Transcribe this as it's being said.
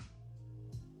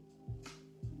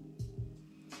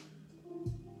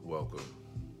welcome.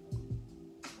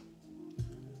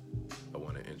 I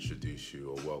want to introduce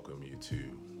you or welcome you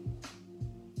to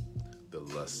the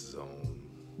Lust Zone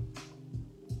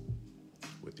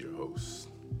with your host,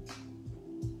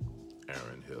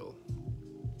 Aaron Hill.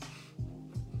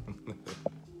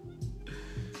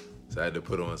 So I had to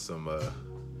put on some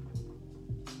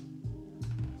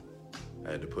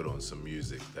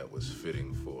music that was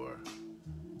fitting for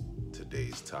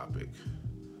today's topic,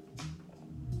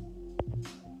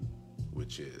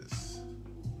 which is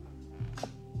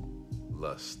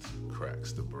lust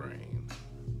cracks the brain.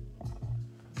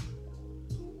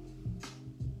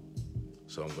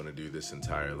 So I'm going to do this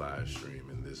entire live stream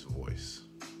in this voice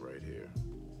right here.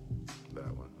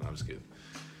 That one. No, I'm just kidding.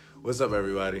 What's up,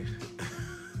 everybody?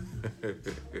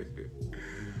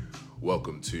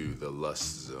 Welcome to the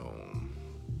Lust Zone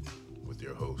with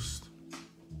your host,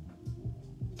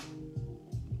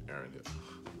 Aaron Hill.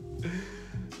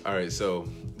 All right, so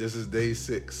this is day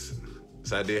 6.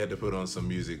 So I did have to put on some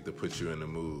music to put you in the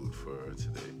mood for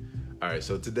today. All right,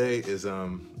 so today is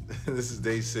this is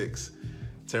day 6,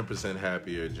 10%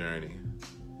 happier journey.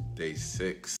 Day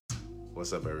 6.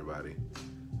 What's up, everybody?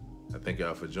 I thank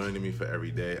y'all for joining me for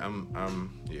every day.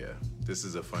 This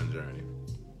is a fun journey.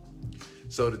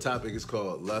 So the topic is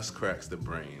called Lust Cracks the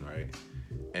Brain, right?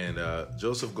 And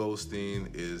Joseph Goldstein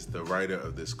is the writer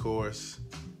of this course.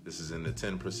 This is in the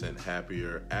 10%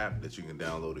 Happier app that you can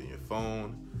download in your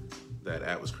phone. That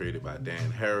app was created by Dan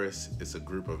Harris. It's a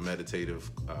group of meditation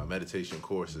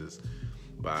courses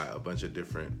by a bunch of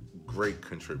different great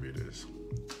contributors.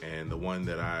 And the one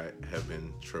that I have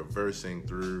been traversing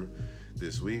through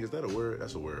this week, is that a word?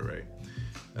 That's a word, right?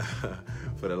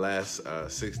 For the last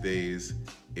 6 days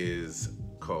is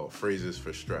called Phrases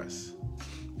for Stress.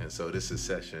 And so this is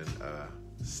session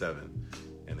 7,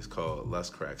 and it's called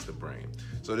Lust Cracks the Brain.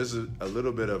 So this is a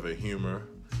little bit of a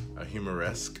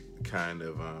humoresque kind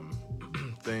of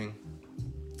thing.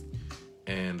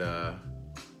 And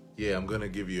I'm going to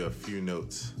give you a few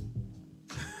notes.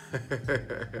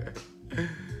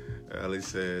 Ali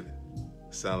said,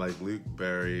 sound like Luke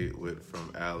Barry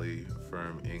from Ali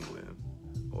from England.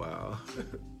 Wow.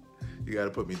 You got to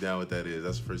put me down what that is.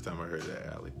 That's the first time I heard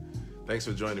that, Ali. Thanks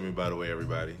for joining me, by the way,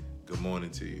 everybody. Good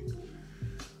morning to you.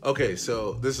 Okay,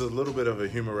 so this is a little bit of a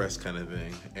humoresque kind of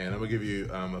thing, and I'm going to give you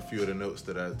a few of the notes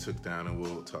that I took down, and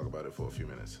we'll talk about it for a few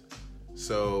minutes.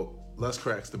 So, Lust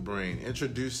Cracks the Brain.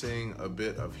 Introducing a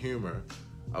bit of humor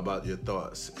about your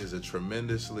thoughts is a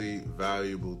tremendously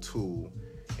valuable tool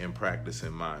in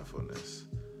practicing mindfulness.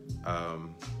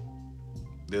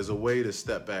 There's a way to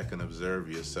step back and observe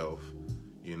yourself,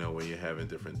 when you're having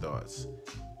different thoughts.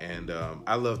 And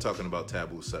I love talking about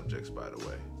taboo subjects, by the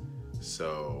way.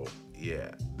 So,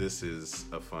 this is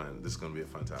going to be a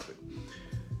fun topic.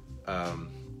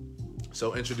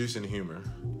 So introducing humor,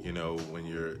 when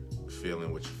you're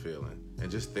feeling what you're feeling, and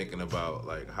just thinking about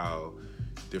like how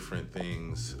different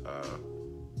things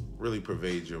really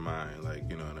pervade your mind,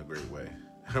 in a great way.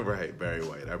 Right, Barry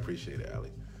White. I appreciate it,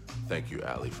 Ali. Thank you,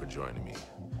 Ali, for joining me.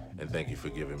 And thank you for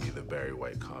giving me the Barry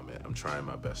White comment. I'm trying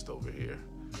my best over here.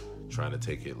 Trying to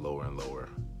take it lower and lower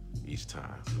each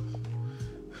time.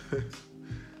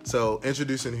 So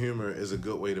introducing humor is a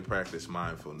good way to practice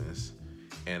mindfulness.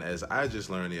 And as I just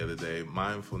learned the other day,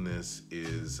 mindfulness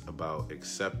is about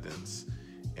acceptance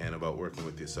and about working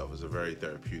with yourself. It's a very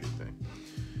therapeutic thing.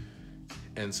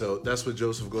 And so that's what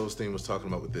Joseph Goldstein was talking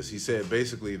about with this. He said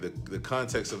basically the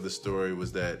context of the story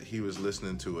was that he was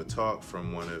listening to a talk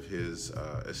from one of his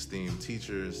esteemed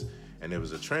teachers, and there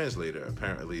was a translator.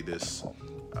 Apparently this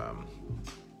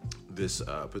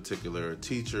particular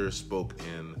teacher spoke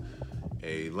in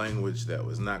a language that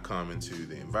was not common to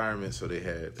the environment, so they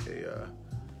had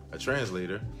a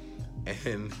translator.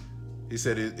 And he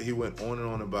said he went on and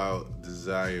on about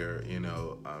desire,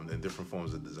 and different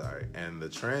forms of desire. And the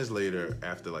translator,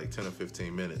 after like 10 or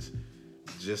 15 minutes,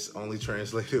 just only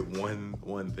translated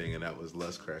one thing, and that was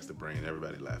lust cracks the brain.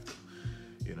 Everybody laughed,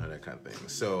 that kind of thing.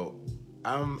 So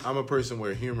I'm a person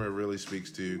where humor really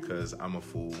speaks to, because I'm a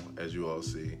fool, as you all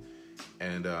see.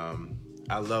 And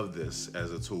I love this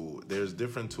as a tool. There's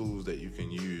different tools that you can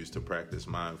use to practice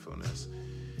mindfulness.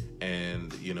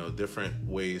 And, different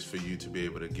ways for you to be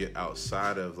able to get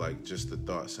outside of like just the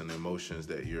thoughts and emotions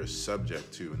that you're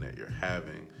subject to and that you're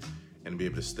having, and be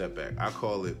able to step back. I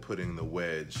call it putting the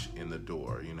wedge in the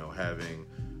door, having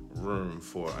room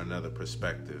for another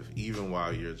perspective, even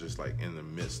while you're just like in the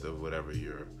midst of whatever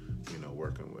you're,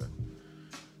 working with.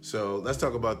 So let's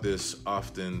talk about this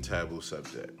often taboo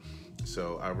subject.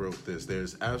 So I wrote this.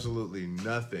 There's absolutely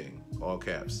nothing, all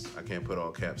caps. I can't put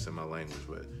all caps in my language,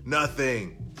 but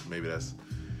nothing. Maybe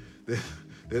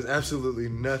There's absolutely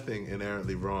nothing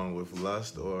inherently wrong with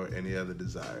lust or any other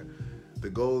desire. The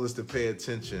goal is to pay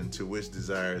attention to which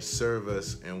desires serve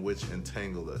us and which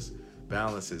entangle us.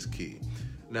 Balance is key.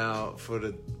 Now, for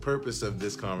the purpose of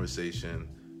this conversation,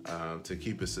 to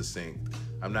keep it succinct,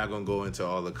 I'm not going to go into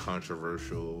all the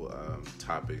controversial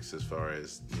topics as far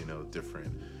as,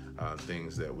 different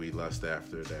things that we lust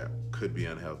after that could be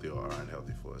unhealthy or are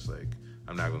unhealthy for us. Like,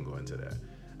 I'm not going to go into that.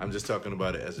 I'm just talking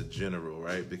about it as a general,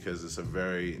 right? Because it's a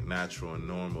very natural and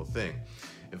normal thing.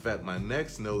 In fact, my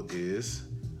next note is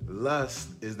lust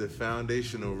is the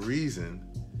foundational reason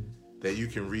that you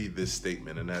can read this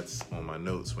statement. And that's on my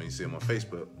notes when you see them on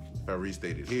Facebook. If I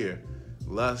restate it here,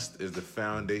 lust is the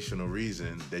foundational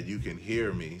reason that you can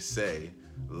hear me say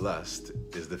lust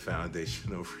is the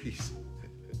foundational reason.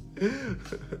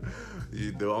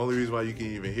 The only reason why you can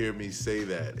even hear me say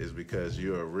that is because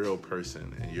you're a real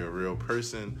person, and you're a real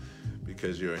person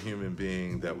because you're a human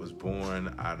being that was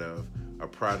born out of a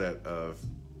product of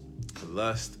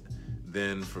lust,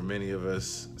 then for many of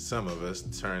us, some of us,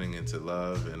 turning into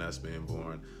love and us being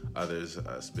born, others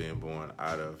us being born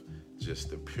out of just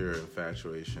the pure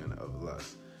infatuation of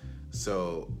lust.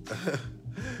 So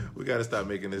we got to stop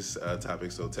making this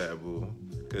topic so taboo,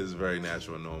 because it's very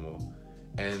natural and normal.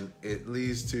 And it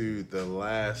leads to the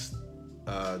last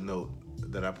note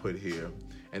that I put here.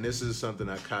 And this is something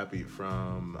I copied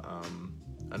from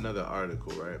another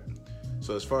article, right?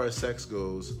 So as far as sex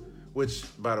goes, which,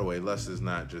 by the way, lust is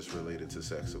not just related to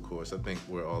sex, of course. I think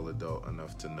we're all adult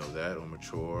enough to know that, or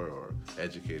mature, or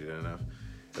educated enough.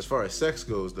 As far as sex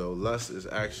goes, though, lust is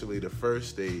actually the first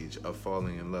stage of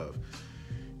falling in love.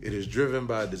 It is driven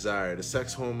by desire. The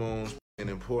sex hormones an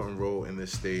important role in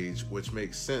this stage, which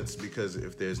makes sense because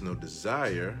if there's no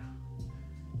desire,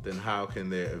 then how can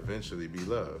there eventually be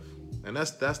love? And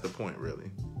that's the point,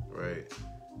 really, right?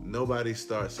 Nobody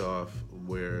starts off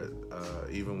where,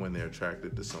 even when they're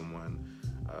attracted to someone,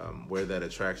 where that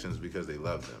attraction is because they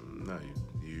love them. No,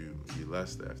 you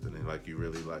lust after them, like you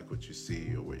really like what you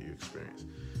see or what you experience.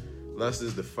 Lust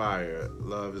is the fire,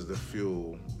 love is the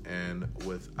fuel, and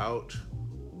without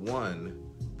one,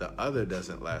 the other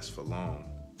doesn't last for long.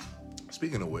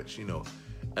 Speaking of which,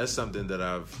 as something that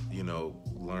I've,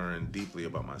 learned deeply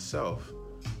about myself,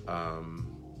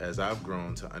 as I've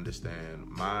grown to understand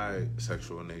my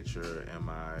sexual nature and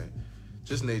my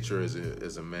just nature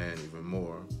as a man even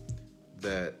more,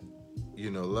 that,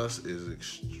 lust is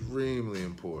extremely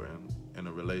important in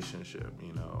a relationship,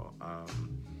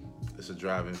 it's a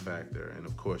driving factor. And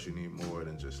of course you need more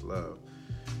than just love.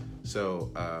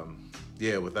 So,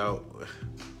 without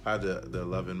how the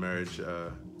Love and Marriage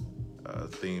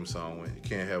theme song went, you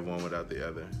can't have one without the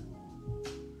other.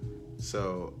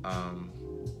 So,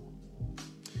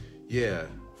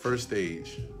 first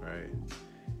stage, right?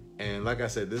 And like I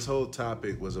said, this whole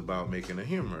topic was about making a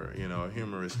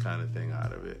humorous kind of thing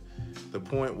out of it. The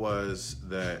point was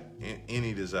that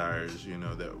any desires,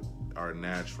 that are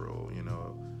natural,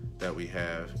 that we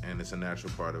have, and it's a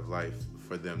natural part of life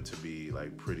for them to be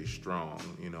like pretty strong,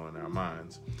 in our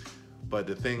minds. But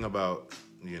the thing about,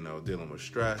 dealing with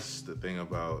stress, the thing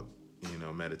about,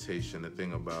 meditation, the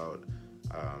thing about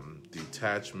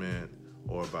detachment,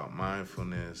 or about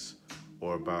mindfulness,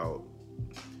 or about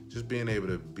just being able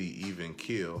to be even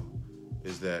keel,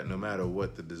 is that no matter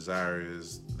what the desire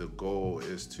is, the goal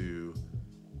is to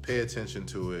pay attention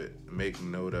to it, make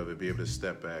note of it, be able to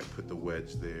step back, put the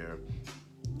wedge there,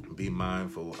 be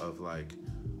mindful of like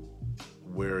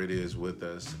where it is with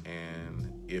us and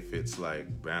if it's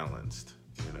like balanced,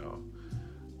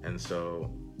 And so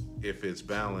if it's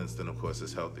balanced, then of course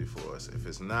it's healthy for us. If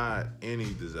it's not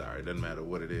any desire, it doesn't matter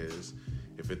what it is,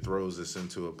 if it throws us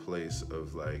into a place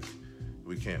of like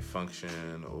we can't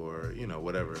function or,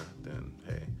 whatever, then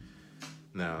hey.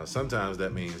 Now, sometimes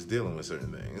that means dealing with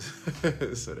certain things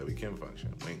so that we can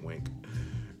function. Wink, wink,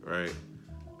 right?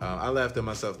 I laughed at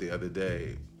myself the other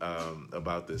day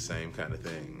about this same kind of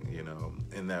thing,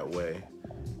 in that way.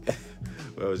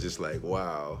 I was just like,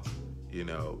 wow,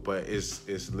 but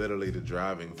it's literally the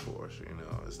driving force,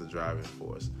 it's the driving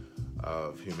force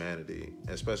of humanity,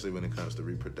 especially when it comes to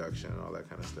reproduction and all that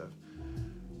kind of stuff,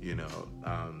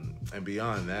 and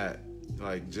beyond that,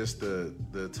 like just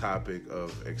the topic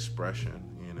of expression,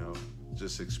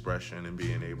 just expression and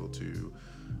being able to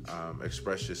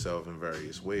express yourself in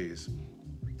various ways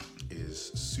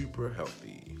is super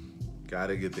healthy.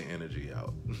 Gotta get the energy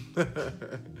out.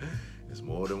 There's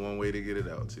more than one way to get it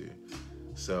out too.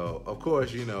 So of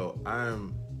course, I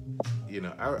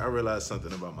realized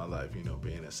something about my life,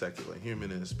 being a secular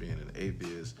humanist, being an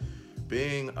atheist,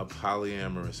 being a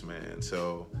polyamorous man.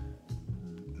 So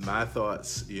my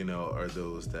thoughts, are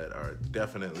those that are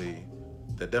definitely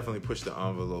that definitely push the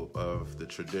envelope of the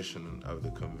tradition of the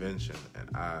convention,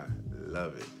 and I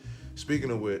love it.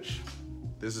 Speaking of which,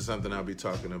 this is something I'll be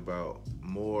talking about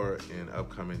more in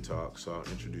upcoming talks, so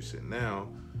I'll introduce it now.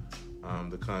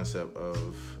 The concept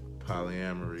of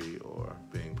polyamory or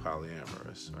being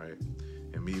polyamorous, right?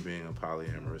 And me being a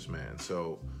polyamorous man.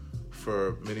 So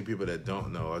for many people that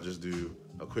don't know, I'll just do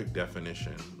a quick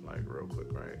definition, like real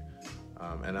quick, right?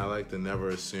 And I like to never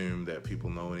assume that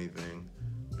people know anything,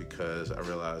 because I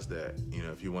realize that,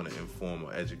 if you want to inform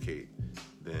or educate,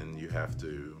 then you have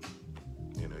to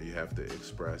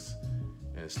express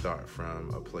and start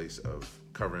from a place of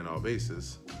covering all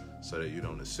bases so that you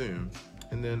don't assume,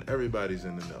 and then everybody's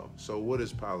in the know. So what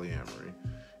is polyamory?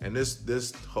 And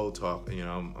this whole talk,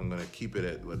 I'm going to keep it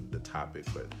at the topic,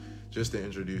 but just to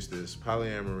introduce this,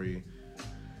 polyamory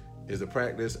is the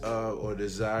practice of or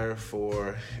desire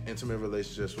for intimate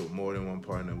relationships with more than one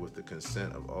partner with the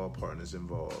consent of all partners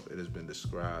involved. It has been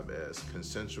described as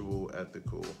consensual,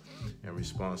 ethical, and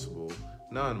responsible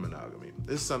non-monogamy.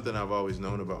 This is something I've always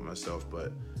known about myself,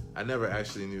 but I never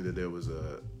actually knew that there was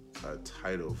a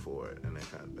title for it and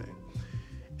that kind of thing.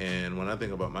 And when I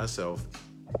think about myself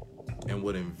and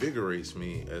what invigorates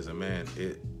me as a man,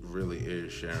 it really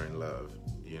is sharing love,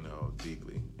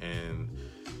 deeply. And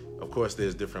of course,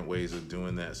 there's different ways of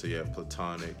doing that. So you have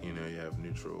platonic, you have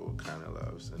neutral kind of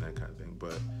loves and that kind of thing.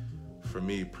 But for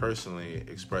me personally,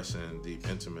 expressing deep,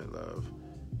 intimate love,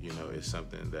 is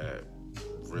something that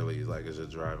really is a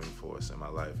driving force in my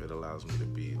life. It allows me to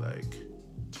be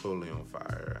totally on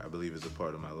fire. I believe it's a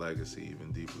part of my legacy,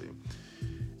 even deeply.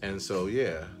 And so,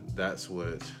 yeah, that's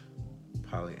what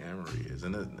polyamory is.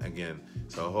 And then, again,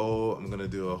 I'm going to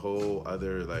do a whole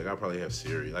other, I'll probably have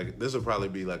series. This will probably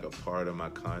be a part of my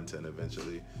content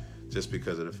eventually, just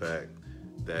because of the fact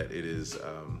that it is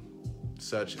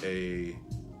such a,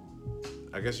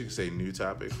 I guess you could say, new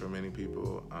topic for many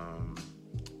people,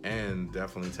 and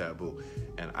definitely taboo.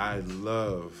 And I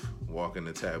love walking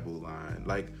the taboo line.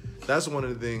 That's one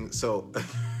of the things. So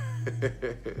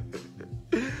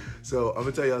I'm going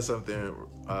to tell y'all something,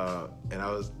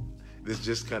 and this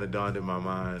just kind of dawned in my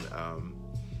mind.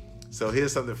 So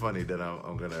here's something funny that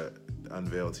I'm going to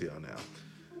unveil to y'all now.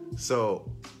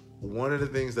 So one of the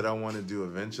things that I want to do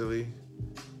eventually,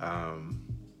 and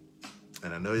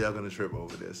I know y'all going to trip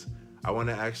over this, I want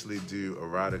to actually do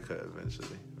erotica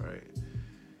eventually, right?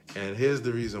 And here's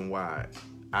the reason why.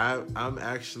 I'm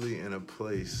actually in a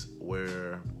place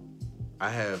where I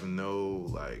have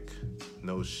no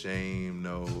shame,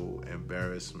 no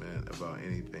embarrassment about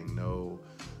anything,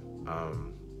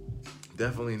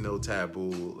 definitely no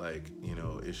taboo,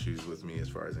 issues with me as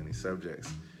far as any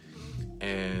subjects.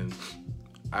 And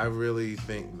I really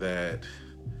think that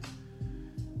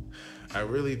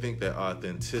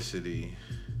authenticity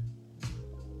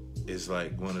is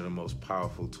one of the most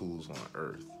powerful tools on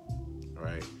earth,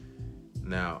 right?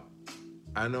 Now,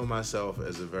 I know myself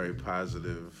as a very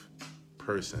positive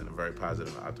person, a very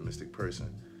positive and optimistic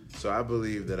person. So I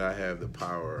believe that I have the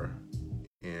power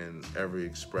in every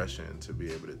expression to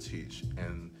be able to teach.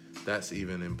 And that's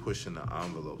even in pushing the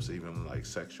envelopes, even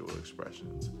sexual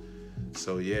expressions.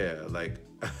 So yeah,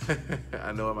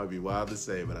 I know it might be wild to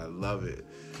say, but I love it.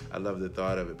 I love the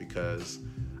thought of it, because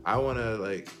I want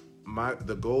to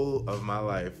the goal of my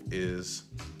life is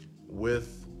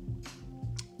with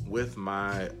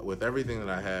everything that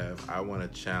I have, I want to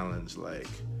challenge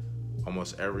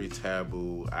almost every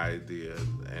taboo idea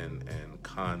and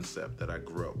concept that I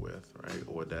grew up with, right?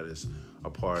 Or that is a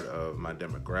part of my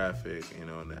demographic, in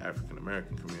the African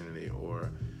American community, or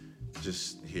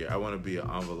just here. I want to be an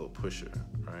envelope pusher,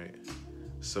 right?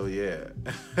 So yeah,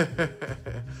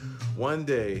 one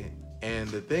day. And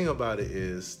the thing about it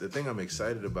is, the thing I'm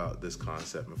excited about this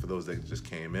concept, and for those that just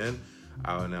came in,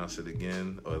 I'll announce it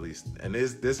again, or at least, and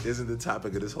this isn't the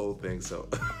topic of this whole thing, so,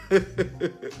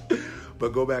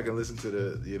 but go back and listen to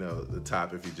the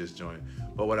top if you just joined.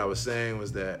 But what I was saying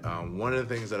was that one of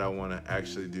the things that I want to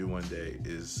actually do one day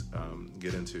is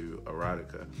get into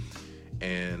erotica.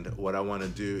 And what I want to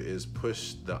do is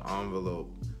push the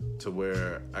envelope to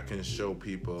where I can show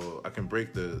people, I can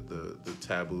break the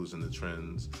taboos and the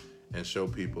trends, and show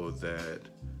people that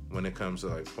when it comes to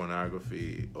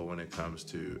pornography, or when it comes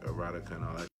to erotica and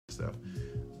all that stuff,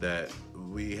 that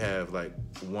we have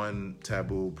one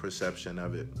taboo perception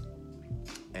of it.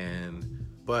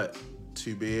 But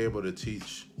to be able to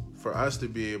teach, for us to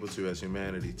be able to, as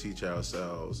humanity, teach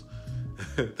ourselves,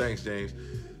 thanks James,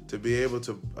 to be able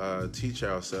to teach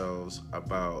ourselves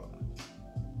about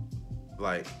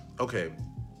okay,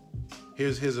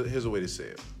 here's a way to say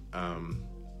it.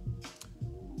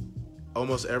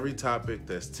 Almost every topic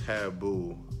that's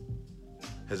taboo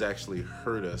has actually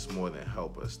hurt us more than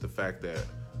help us. The fact that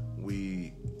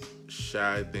we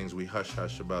shy things, we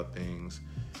hush about things,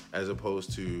 as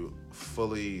opposed to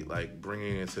fully like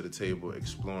bringing it to the table,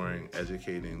 exploring,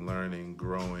 educating, learning,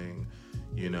 growing,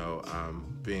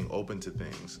 being open to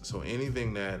things. So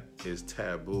anything that is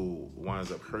taboo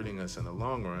winds up hurting us in the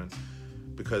long run,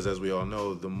 because as we all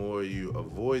know, the more you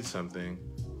avoid something,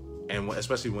 and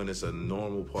especially when it's a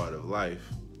normal part of life,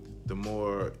 the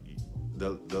more, the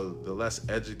less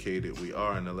educated we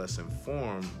are and the less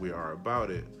informed we are about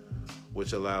it,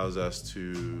 which allows us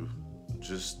to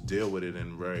just deal with it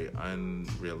in very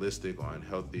unrealistic or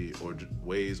unhealthy or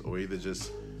ways, or either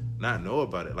just not know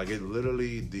about it. Like, it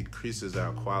literally decreases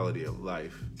our quality of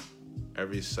life.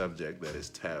 Every subject that is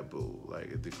taboo, like,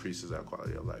 it decreases our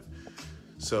quality of life.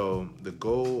 So the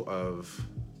goal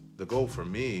for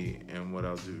me, and what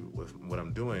I'll do with what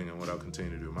I'm doing and what I'll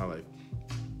continue to do in my life,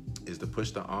 is to push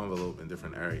the envelope in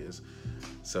different areas.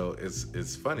 So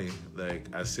it's funny, like,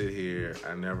 I sit here,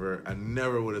 I never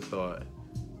would have thought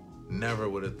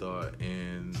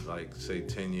in, like, say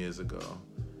 10 years ago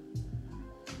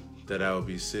that I would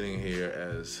be sitting here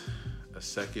as a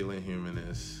secular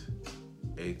humanist,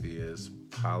 atheist,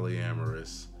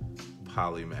 polyamorous,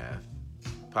 polymath.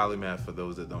 Polymath, for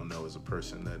those that don't know, is a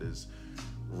person that is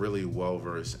really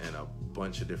well-versed in a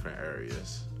bunch of different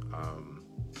areas.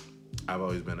 I've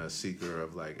always been a seeker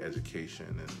of, like, education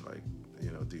and, like,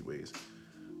 deep ways.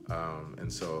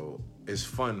 And so it's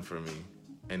fun for me.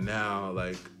 And now,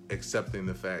 like, accepting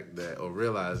the fact that, or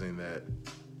realizing that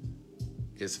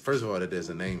it's, first of all, that there's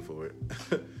a name for it.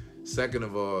 Second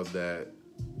of all, that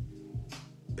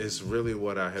it's really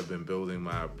what I have been building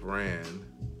my brand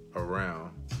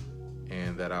around,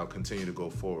 and that I'll continue to go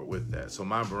forward with that. So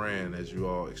my brand, as you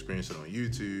all experience it on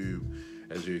YouTube,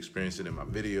 as you experience it in my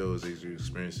videos, as you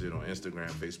experience it on Instagram,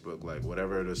 Facebook, like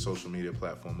whatever the social media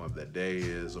platform of that day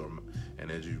is, and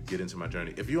as you get into my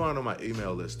journey. If you aren't on my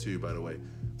email list too, by the way,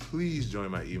 please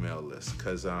join my email list,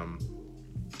 because I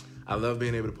love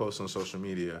being able to post on social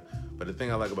media. But the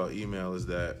thing I like about email is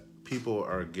that people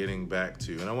are getting back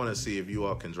to, and I want to see if you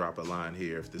all can drop a line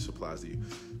here if this applies to you.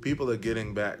 People are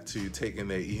getting back to taking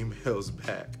their emails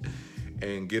back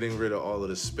and getting rid of all of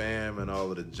the spam and all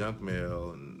of the junk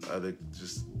mail and other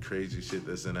just crazy shit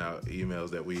that's in our emails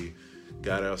that we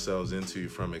got ourselves into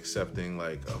from accepting,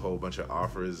 like, a whole bunch of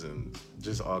offers and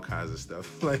just all kinds of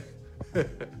stuff. Like,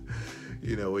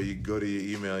 where you go to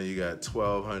your email and you got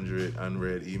 1,200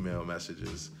 unread email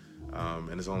messages,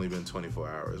 and it's only been 24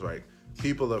 hours, right?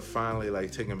 People are finally,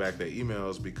 like, taking back their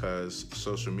emails because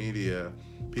social media,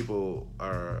 people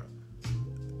are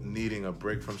needing a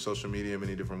break from social media in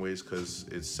many different ways because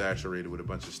it's saturated with a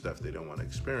bunch of stuff they don't want to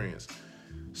experience.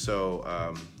 So,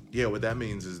 what that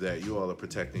means is that you all are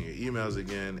protecting your emails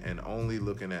again and only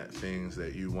looking at things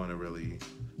that you want to really,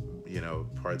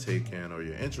 partake in or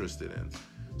you're interested in.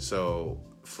 So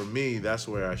for me, that's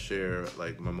where I share,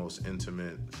 like, my most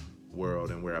intimate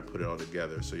world and where I put it all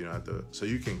together, so you don't have to, so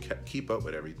you can keep up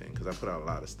with everything, because I put out a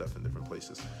lot of stuff in different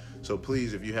places. So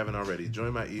please, if you haven't already,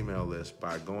 join my email list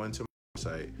by going to my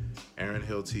website,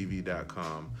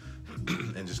 AaronHillTV.com,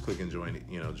 and just click and join the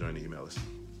email list.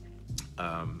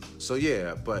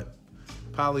 But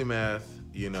polymath,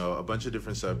 a bunch of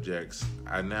different subjects.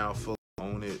 I now fully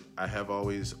own it. I have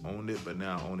always owned it, but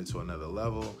now I own it to another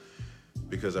level,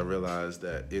 because I realized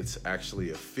that it's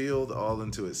actually a field all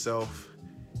into itself.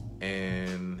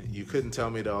 And you couldn't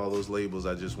tell me that all those labels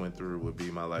I just went through would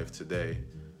be my life today.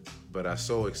 But I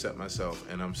so accept myself,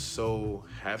 and I'm so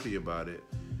happy about it,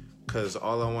 because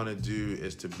all I want to do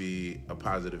is to be a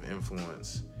positive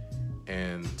influence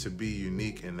and to be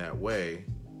unique in that way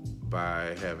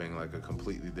by having, like, a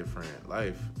completely different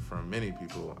life from many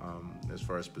people, as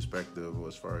far as perspective or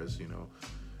as far as,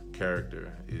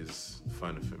 character is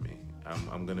fun for me.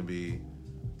 I'm going to be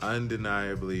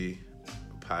undeniably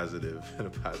positive and a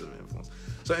positive influence.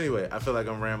 So anyway, I feel like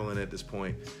I'm rambling at this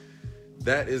point.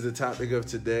 That is the topic of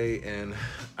today, and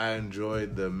I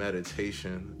enjoyed the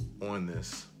meditation on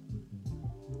this.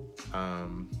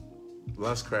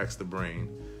 Lust cracks the brain.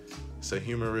 It's a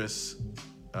humorous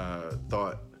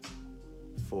thought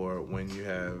for when you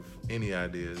have any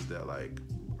ideas that, like,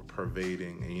 are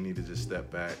pervading and you need to just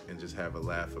step back and just have a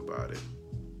laugh about it.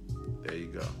 There you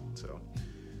go. So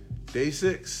day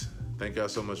 6. Thank y'all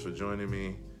so much for joining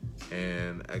me.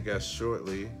 And I guess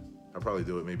shortly, I'll probably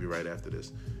do it maybe right after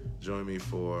this, join me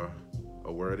for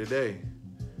a word a day.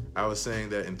 I was saying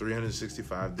that in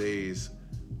 365 days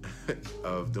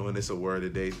of doing this a word a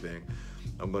day thing,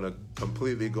 I'm going to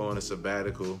completely go on a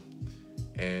sabbatical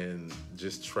and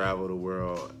just travel the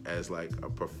world as, like, a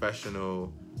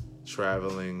professional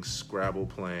traveling Scrabble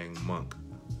playing monk.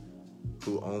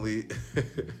 who only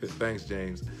thanks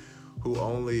James, who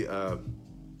only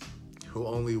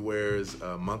wears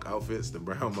monk outfits, the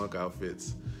brown monk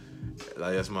outfits.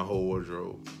 Like that's my whole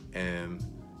wardrobe, and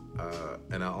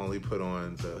I only put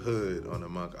on the hood on the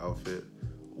monk outfit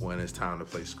when it's time to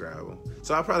play Scrabble.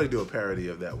 So I'll probably do a parody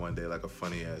of that one day, like a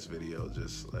funny ass video,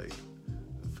 just like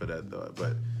for that thought.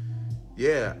 But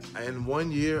yeah, in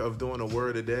 1 year of doing a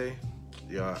word a day,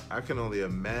 yeah, I can only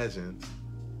imagine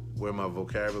where my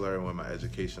vocabulary and where my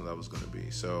education level is going to be.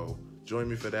 So join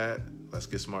me for that. Let's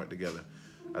get smart together.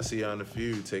 I'll see you on the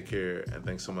feud. Take care, and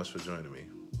thanks so much for joining me.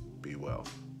 Be well.